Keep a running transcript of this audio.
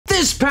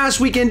This past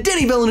weekend,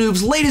 Denis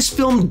Villeneuve's latest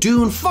film,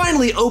 Dune,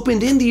 finally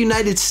opened in the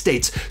United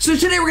States. So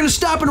today we're going to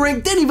stop and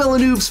rank Denis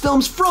Villeneuve's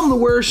films from the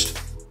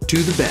worst to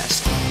the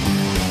best.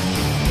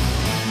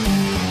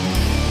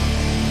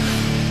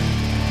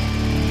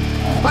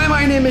 Hi,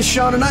 my name is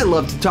Sean, and I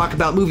love to talk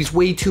about movies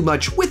way too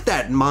much. With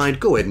that in mind,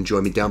 go ahead and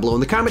join me down below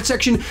in the comment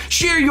section.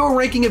 Share your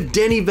ranking of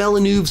Denis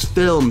Villeneuve's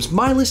films.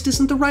 My list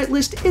isn't the right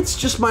list, it's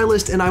just my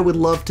list, and I would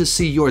love to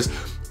see yours.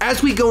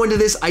 As we go into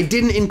this, I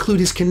didn't include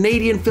his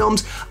Canadian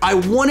films. I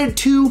wanted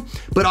to,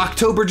 but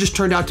October just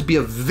turned out to be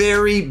a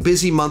very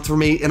busy month for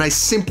me, and I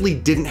simply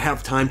didn't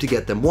have time to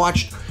get them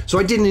watched, so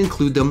I didn't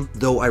include them,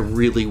 though I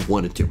really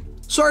wanted to.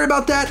 Sorry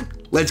about that.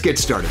 Let's get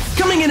started.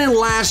 Coming in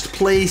last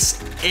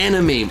place,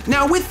 Enemy.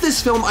 Now with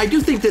this film, I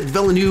do think that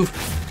Villeneuve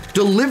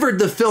delivered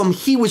the film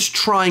he was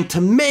trying to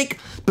make,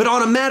 but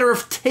on a matter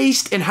of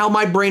taste and how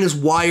my brain is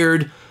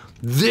wired,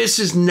 this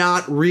is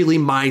not really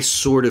my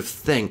sort of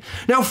thing.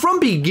 Now,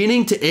 from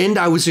beginning to end,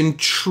 I was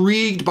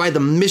intrigued by the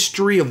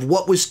mystery of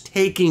what was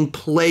taking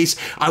place.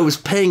 I was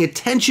paying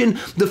attention.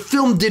 The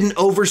film didn't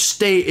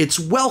overstay its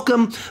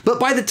welcome, but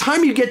by the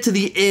time you get to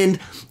the end,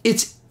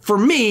 it's, for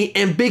me,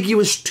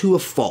 ambiguous to a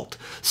fault.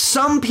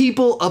 Some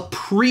people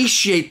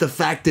appreciate the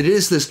fact that it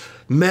is this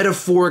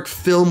metaphoric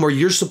film where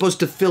you're supposed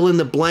to fill in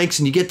the blanks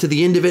and you get to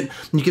the end of it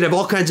and you can have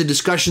all kinds of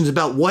discussions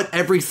about what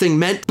everything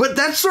meant, but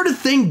that sort of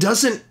thing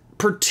doesn't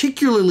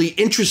particularly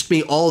interest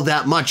me all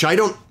that much. I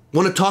don't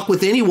want to talk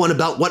with anyone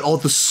about what all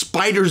the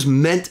spiders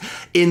meant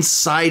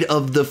inside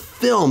of the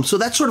film. So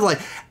that's sort of like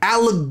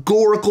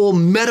allegorical,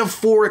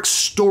 metaphoric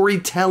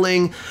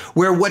storytelling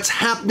where what's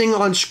happening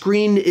on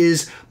screen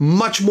is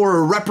much more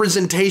a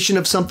representation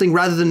of something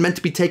rather than meant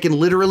to be taken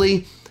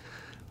literally.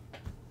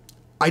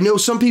 I know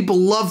some people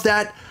love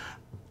that.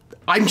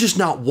 I'm just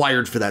not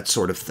wired for that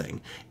sort of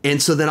thing.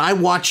 And so then I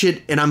watch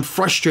it and I'm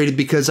frustrated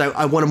because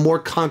I want a more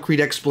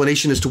concrete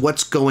explanation as to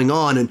what's going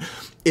on. And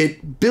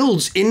it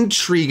builds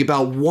intrigue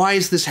about why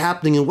is this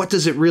happening and what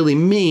does it really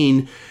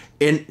mean?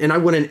 And I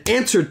want an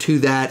answer to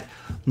that,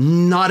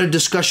 not a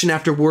discussion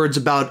afterwards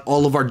about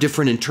all of our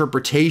different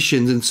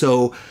interpretations. And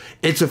so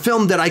it's a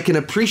film that I can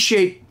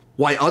appreciate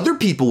why other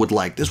people would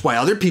like this, why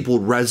other people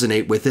would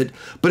resonate with it,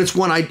 but it's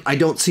one I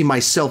don't see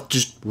myself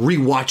just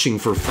rewatching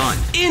for fun.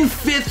 In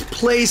fifth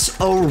place,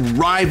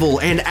 Arrival,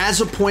 and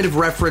as a point of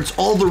reference,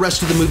 all the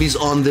rest of the movies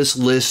on this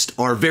list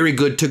are very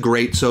good to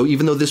great, so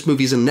even though this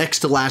movie's in next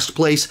to last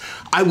place,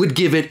 I would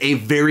give it a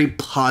very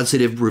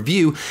positive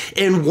review.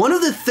 And one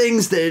of the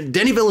things that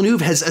Denis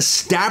Villeneuve has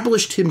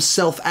established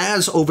himself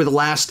as over the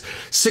last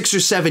 6 or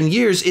 7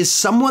 years is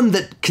someone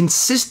that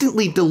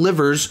consistently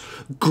delivers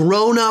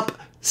grown-up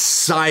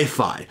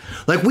sci-fi.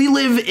 Like, we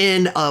live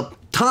in a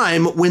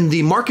time when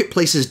the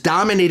marketplace is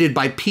dominated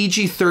by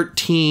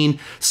PG-13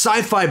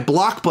 sci-fi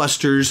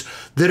blockbusters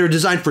that are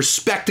designed for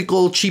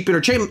spectacle, cheap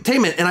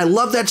entertainment, and I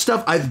love that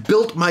stuff. I've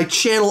built my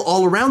channel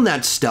all around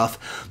that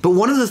stuff, but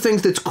one of the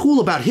things that's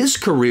cool about his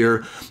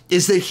career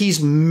is that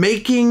he's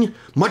making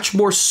much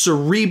more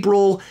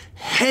cerebral,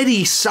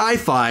 heady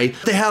sci-fi.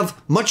 They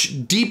have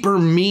much deeper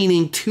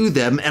meaning to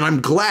them, and I'm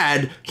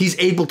glad he's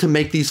able to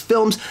make these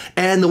films.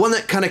 And the one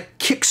that kind of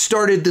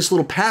kick-started this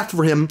little path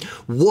for him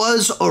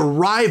was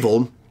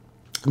Arrival,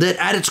 that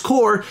at its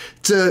core,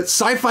 it's a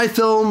sci-fi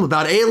film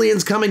about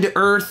aliens coming to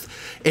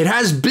Earth. It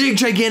has big,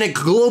 gigantic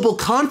global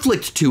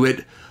conflict to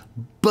it,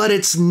 but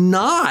it's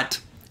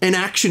not an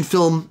action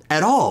film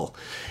at all.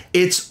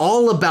 It's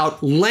all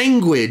about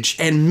language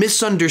and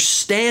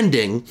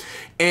misunderstanding,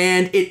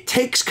 and it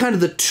takes kind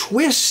of the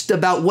twist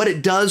about what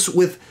it does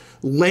with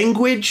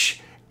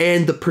language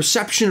and the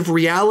perception of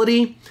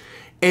reality,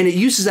 and it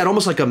uses that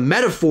almost like a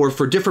metaphor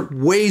for different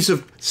ways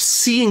of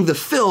seeing the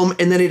film,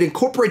 and then it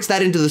incorporates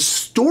that into the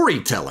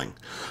storytelling.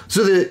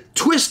 So the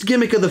twist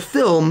gimmick of the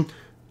film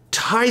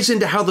ties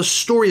into how the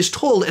story is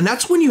told, and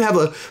that's when you have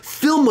a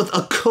film with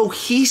a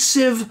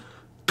cohesive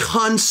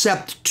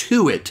concept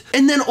to it.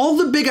 And then all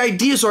the big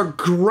ideas are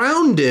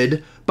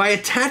grounded by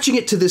attaching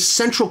it to this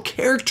central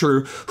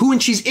character who, when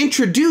she's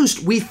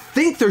introduced, we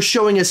think they're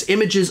showing us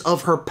images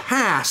of her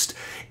past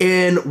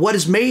and what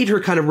has made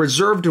her kind of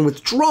reserved and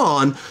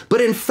withdrawn,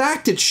 but in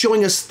fact it's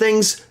showing us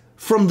things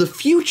from the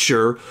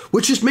future,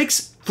 which just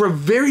makes for a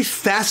very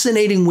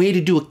fascinating way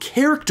to do a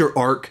character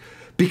arc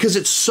because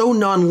it's so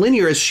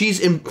non-linear as she's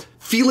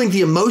feeling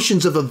the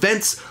emotions of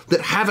events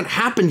that haven't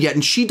happened yet,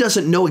 and she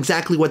doesn't know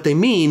exactly what they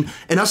mean,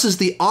 and us as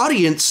the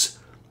audience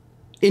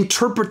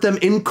interpret them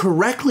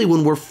incorrectly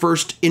when we're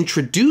first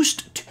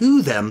introduced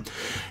to them.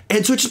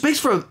 And so it just makes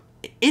for an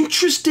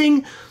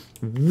interesting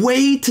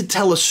way to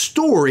tell a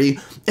story,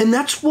 and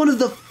that's one of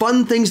the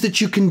fun things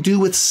that you can do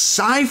with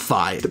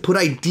sci-fi, to put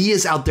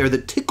ideas out there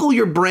that tickle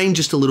your brain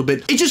just a little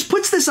bit. It just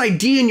puts this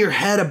idea in your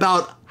head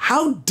about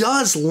how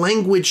does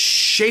language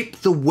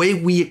shape the way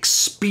we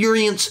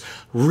experience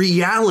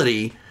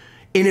reality,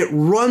 and it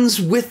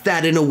runs with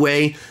that in a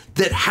way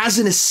that has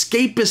an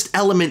escapist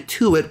element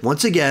to it,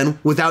 once again,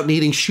 without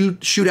needing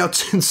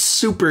shootouts and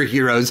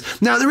superheroes.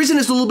 Now, the reason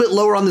it's a little bit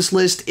lower on this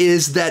list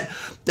is that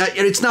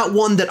it's not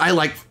one that I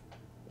like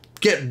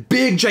get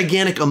big,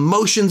 gigantic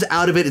emotions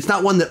out of it. It's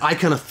not one that I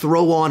kind of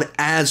throw on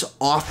as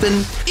often.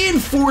 In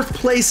fourth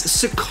place,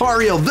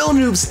 Sicario,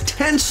 Villeneuve's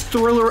tense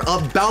thriller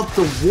about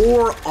the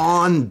war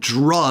on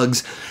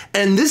drugs.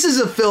 And this is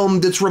a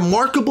film that's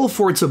remarkable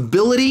for its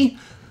ability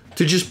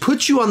to just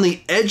put you on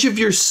the edge of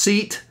your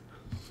seat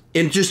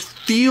and just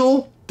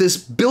feel this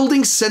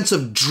building sense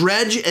of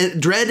dread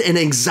and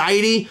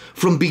anxiety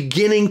from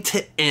beginning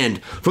to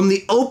end. From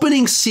the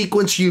opening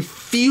sequence, you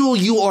feel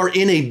you are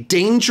in a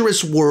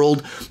dangerous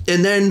world,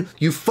 and then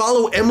you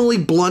follow Emily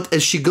Blunt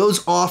as she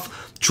goes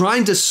off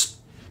trying to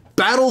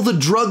battle the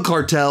drug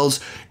cartels,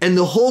 and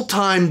the whole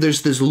time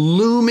there's this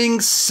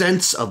looming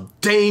sense of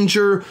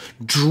danger,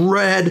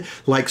 dread,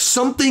 like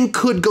something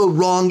could go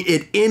wrong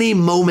at any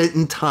moment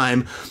in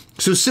time.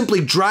 So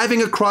simply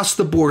driving across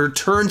the border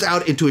turns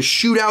out into a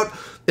shootout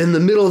in the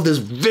middle of this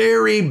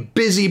very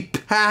busy,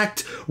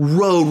 packed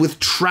road with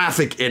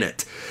traffic in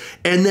it.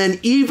 And then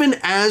even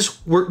as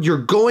you're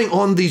going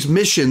on these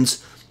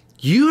missions,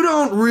 you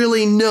don't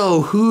really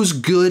know who's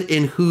good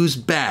and who's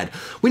bad.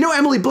 We know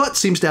Emily Blunt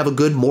seems to have a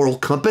good moral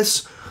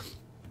compass,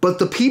 but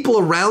the people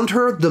around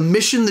her, the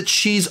mission that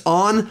she's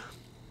on,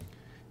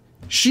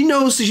 she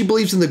knows that she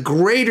believes in the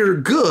greater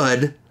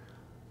good,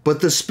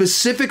 but the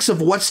specifics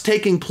of what's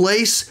taking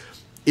place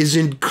is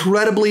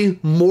incredibly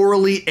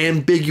morally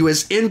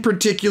ambiguous, in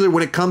particular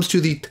when it comes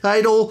to the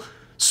title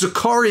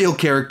Sicario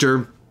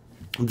character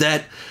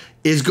that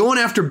is going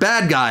after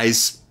bad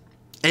guys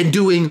and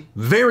doing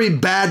very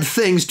bad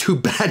things to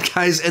bad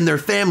guys and their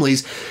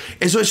families.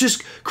 And so it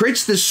just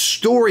creates this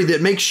story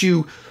that makes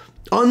you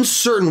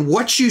uncertain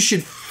what you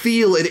should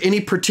feel at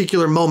any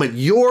particular moment.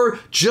 You're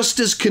just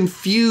as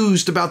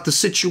confused about the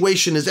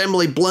situation as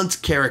Emily Blunt's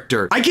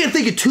character. I can't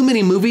think of too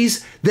many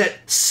movies that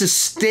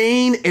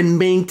sustain and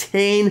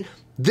maintain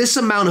this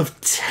amount of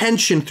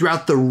tension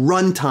throughout the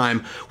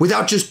runtime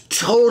without just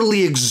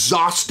totally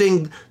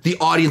exhausting the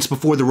audience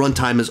before the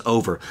runtime is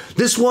over.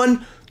 This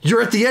one,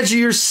 you're at the edge of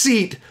your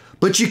seat,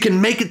 but you can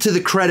make it to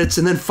the credits,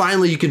 and then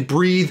finally you can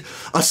breathe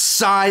a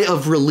sigh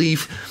of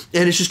relief.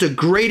 And it's just a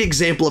great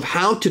example of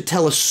how to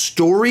tell a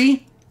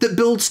story that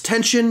builds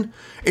tension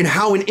and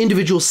how in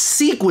individual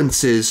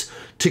sequences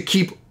to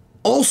keep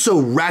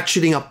also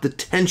ratcheting up the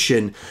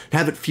tension,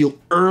 have it feel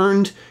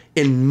earned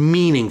and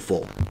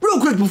meaningful. Real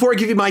quick, before I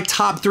give you my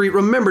top 3,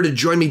 remember to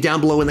join me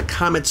down below in the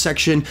comment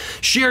section.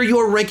 Share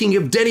your ranking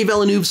of Denis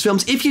Villeneuve's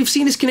films. If you've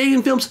seen his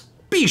Canadian films,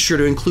 be sure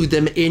to include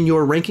them in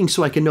your ranking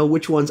so I can know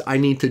which ones I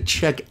need to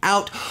check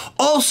out.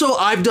 Also,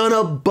 I've done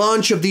a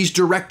bunch of these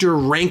director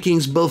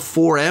rankings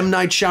before. M.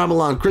 Night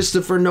Shyamalan,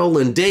 Christopher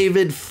Nolan,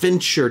 David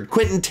Fincher,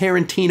 Quentin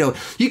Tarantino.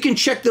 You can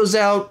check those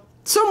out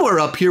somewhere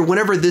up here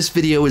whenever this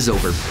video is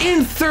over.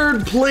 In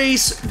third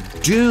place,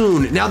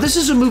 Dune. Now, this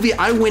is a movie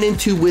I went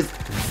into with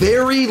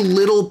very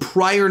little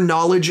prior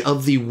knowledge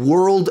of the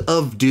world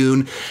of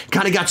Dune.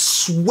 Kind of got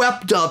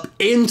swept up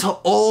into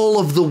all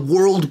of the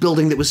world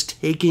building that was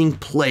taking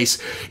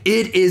place.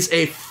 It is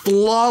a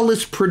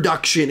flawless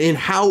production in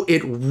how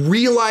it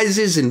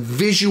realizes and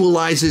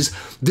visualizes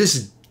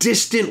this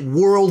distant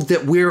world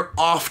that we're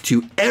off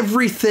to.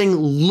 Everything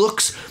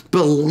looks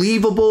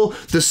believable.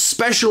 The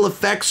special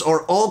effects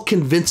are all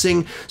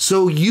convincing,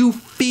 so you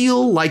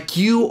feel like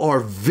you are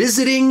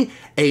visiting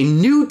a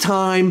new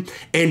time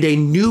and a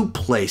new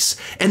place.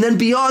 And then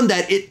beyond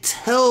that, it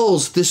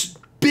tells this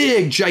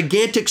big,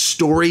 gigantic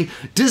story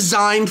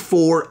designed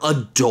for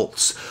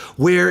adults,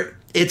 where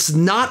it's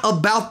not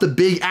about the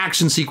big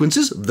action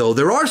sequences, though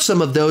there are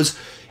some of those.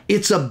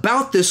 It's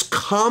about this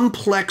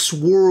complex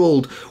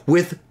world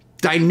with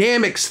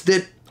dynamics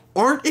that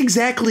aren't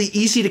exactly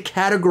easy to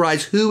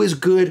categorize. Who is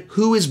good,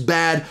 who is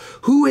bad,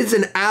 who is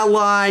an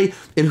ally,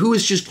 and who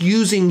is just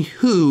using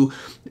who.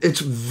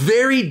 It's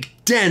very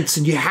dense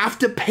and you have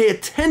to pay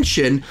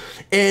attention,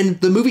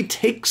 and the movie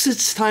takes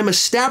its time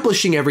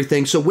establishing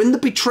everything. So when the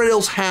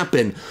betrayals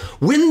happen,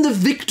 when the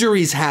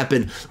victories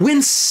happen,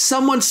 when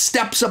someone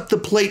steps up the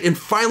plate and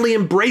finally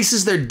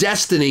embraces their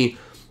destiny,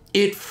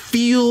 it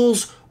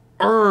feels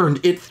earned.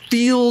 It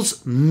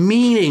feels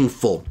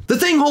meaningful. The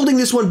thing holding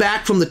this one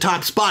back from the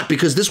top spot,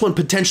 because this one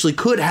potentially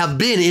could have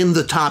been in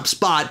the top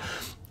spot,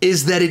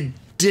 is that it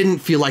didn't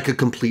feel like a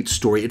complete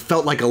story. It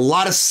felt like a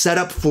lot of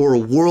setup for a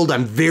world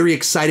I'm very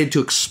excited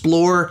to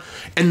explore,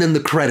 and then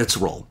the credits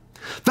roll.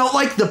 Felt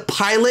like the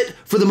pilot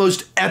for the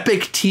most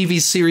epic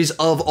TV series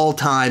of all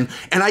time,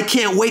 and I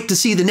can't wait to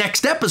see the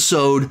next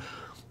episode,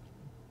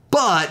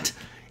 but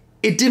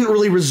it didn't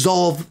really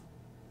resolve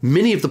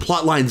many of the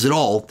plot lines at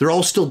all. They're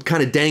all still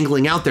kind of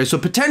dangling out there. So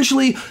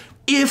potentially,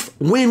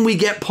 when we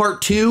get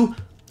part 2,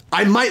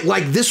 I might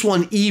like this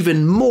one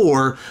even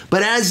more,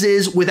 but as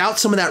is, without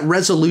some of that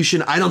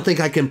resolution, I don't think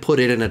I can put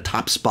it in a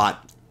top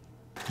spot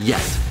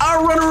yet.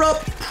 Our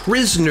runner-up,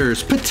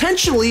 Prisoners.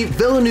 Potentially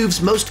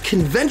Villeneuve's most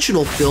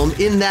conventional film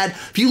in that,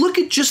 if you look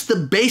at just the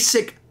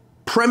basic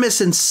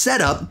premise and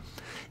setup,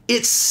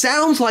 it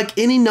sounds like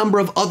any number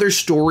of other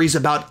stories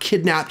about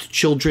kidnapped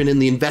children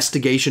and the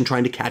investigation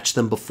trying to catch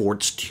them before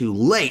it's too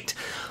late.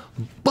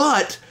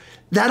 But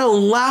that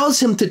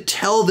allows him to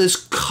tell this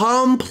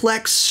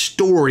complex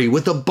story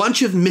with a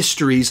bunch of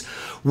mysteries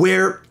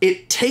where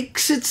it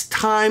takes its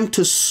time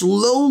to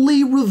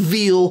slowly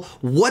reveal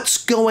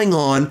what's going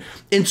on.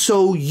 And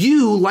so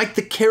you, like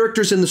the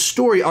characters in the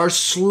story, are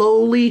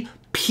slowly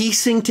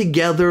piecing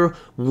together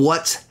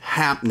what's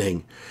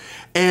happening.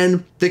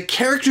 And the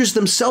characters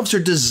themselves are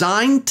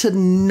designed to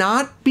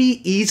not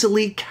be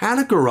easily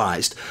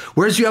categorized.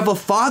 Whereas you have a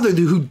father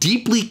who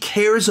deeply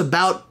cares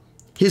about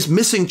his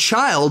missing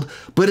child,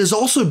 but is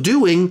also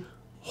doing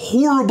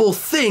horrible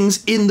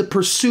things in the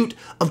pursuit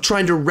of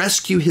trying to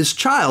rescue his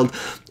child.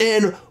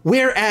 And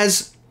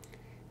whereas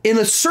in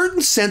a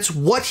certain sense,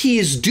 what he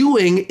is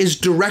doing is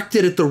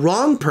directed at the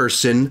wrong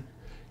person,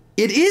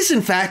 it is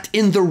in fact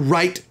in the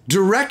right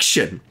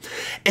direction.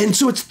 And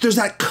so there's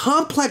that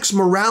complex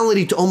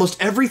morality to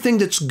almost everything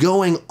that's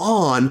going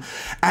on,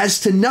 as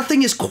to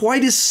nothing is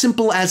quite as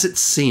simple as it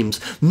seems.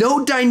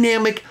 No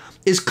dynamic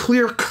is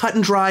clear, cut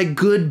and dry,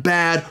 good,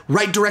 bad,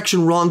 right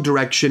direction, wrong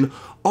direction.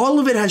 All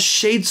of it has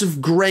shades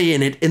of gray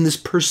in it in this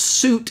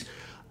pursuit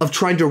of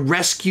trying to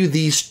rescue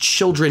these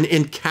children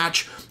and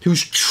catch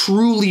who's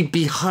truly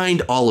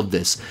behind all of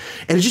this.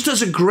 And it just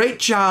does a great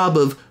job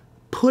of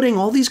putting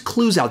all these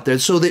clues out there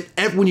so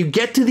that when you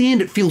get to the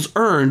end, it feels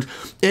earned.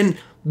 And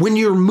when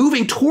you're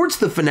moving towards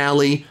the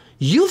finale,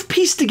 you've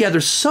pieced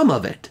together some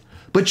of it,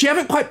 but you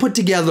haven't quite put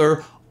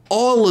together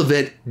all of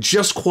it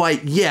just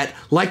quite yet,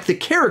 like the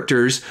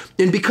characters.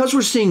 And because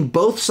we're seeing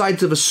both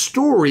sides of a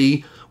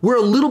story, we're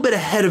a little bit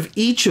ahead of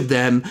each of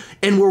them,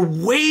 and we're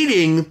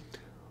waiting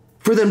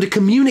for them to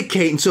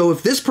communicate. And so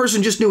if this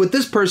person just knew what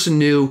this person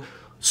knew,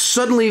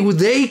 suddenly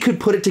they could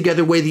put it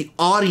together the way the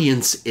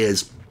audience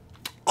is.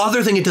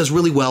 Other thing it does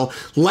really well,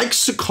 like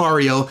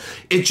Sicario,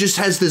 it just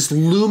has this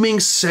looming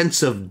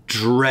sense of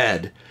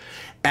dread.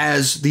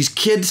 As these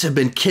kids have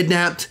been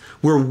kidnapped,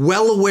 we're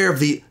well aware of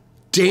the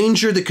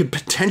danger that could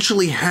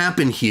potentially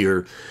happen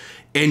here,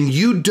 and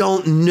you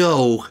don't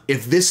know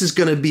if this is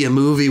going to be a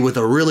movie with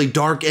a really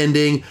dark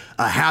ending,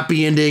 a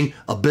happy ending,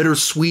 a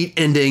bittersweet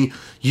ending.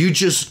 You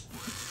just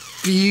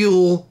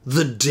feel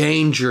the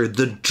danger,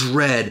 the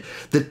dread,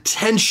 the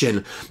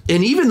tension.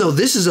 And even though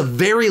this is a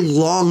very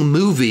long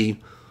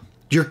movie,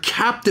 you're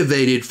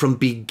captivated from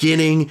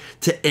beginning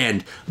to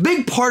end.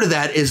 Big part of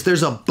that is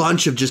there's a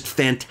bunch of just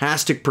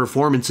fantastic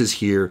performances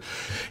here.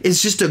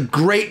 It's just a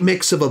great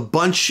mix of a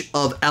bunch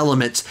of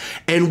elements.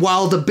 And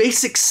while the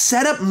basic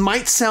setup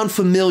might sound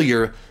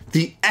familiar,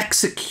 the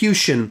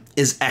execution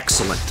is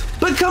excellent.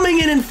 But coming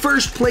in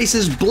first place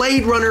is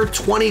Blade Runner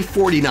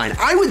 2049.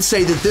 I would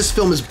say that this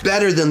film is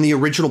better than the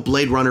original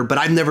Blade Runner, but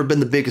I've never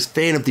been the biggest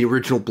fan of the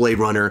original Blade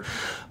Runner.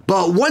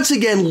 But once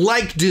again,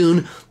 like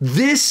Dune,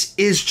 this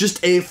is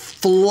just a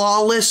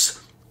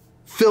flawless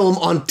film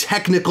on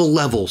technical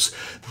levels.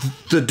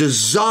 The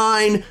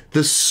design,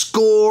 the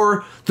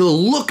score, the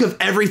look of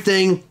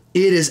everything,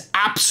 it is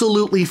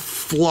absolutely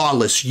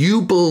flawless.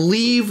 You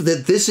believe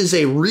that this is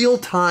a real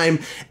time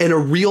and a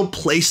real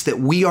place that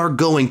we are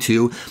going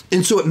to.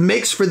 And so it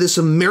makes for this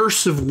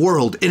immersive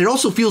world. And it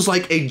also feels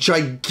like a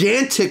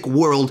gigantic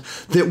world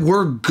that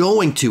we're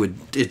going to.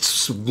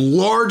 It's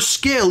large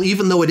scale,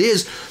 even though it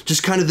is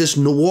just kind of this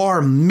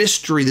noir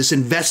mystery, this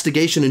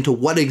investigation into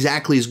what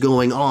exactly is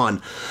going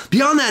on.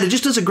 Beyond that, it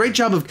just does a great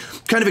job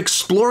of kind of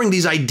exploring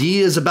these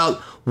ideas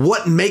about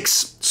what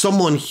makes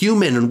someone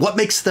human and what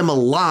makes them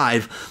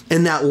alive,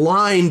 and that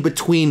line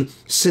between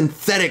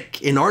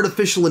synthetic and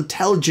artificial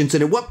intelligence,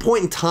 and at what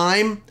point in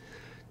time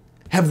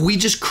have we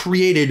just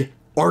created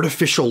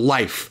artificial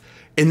life,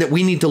 and that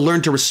we need to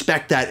learn to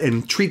respect that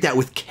and treat that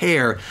with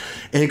care,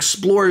 and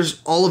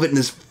explores all of it in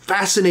this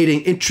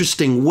fascinating,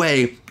 interesting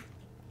way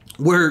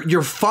where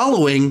you're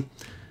following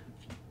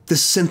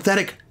this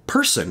synthetic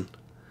person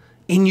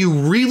and you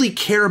really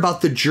care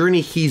about the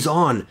journey he's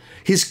on.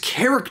 His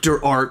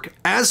character arc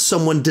as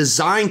someone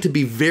designed to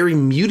be very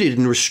muted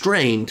and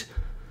restrained,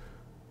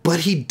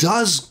 but he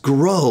does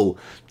grow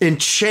and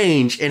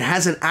change and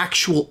has an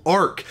actual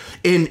arc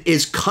and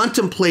is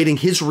contemplating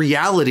his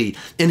reality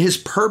and his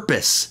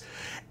purpose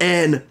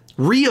and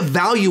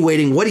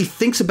reevaluating what he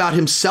thinks about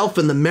himself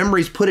and the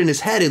memories put in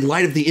his head in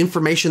light of the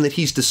information that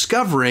he's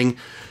discovering.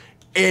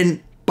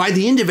 And by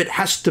the end of it,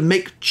 has to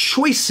make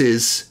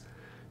choices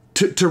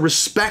to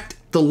respect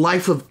the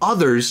life of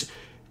others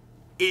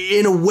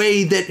in a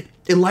way that,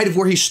 in light of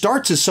where he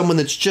starts as someone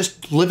that's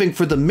just living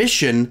for the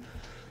mission,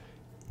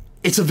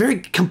 it's a very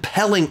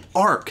compelling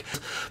arc.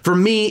 For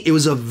me, it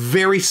was a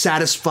very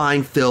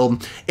satisfying film,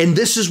 and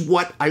this is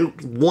what I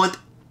want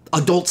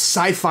adult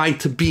sci-fi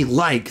to be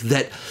like,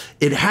 that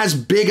it has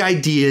big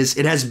ideas,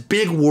 it has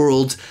big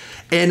worlds,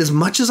 and as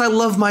much as I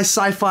love my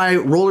sci-fi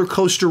roller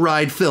coaster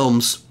ride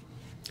films,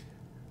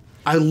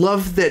 I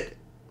love that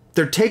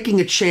they're taking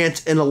a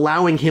chance and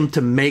allowing him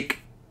to make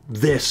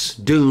this,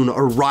 Dune,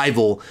 or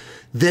Rival,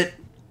 that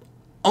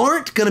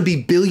aren't going to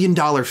be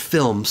billion-dollar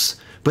films,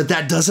 but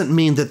that doesn't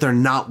mean that they're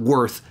not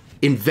worth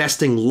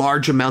investing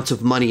large amounts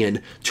of money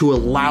in to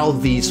allow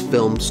these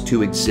films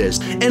to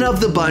exist. And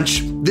of the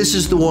bunch, this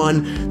is the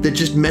one that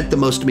just meant the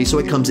most to me, so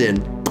it comes in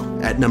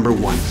at number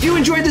 1. If you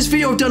enjoyed this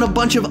video, I've done a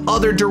bunch of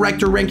other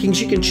director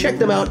rankings. You can check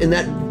them out in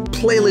that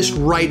playlist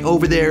right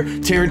over there.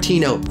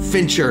 Tarantino,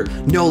 Fincher,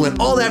 Nolan,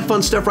 all that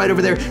fun stuff right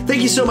over there.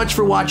 Thank you so much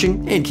for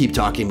watching, and keep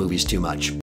talking movies too much.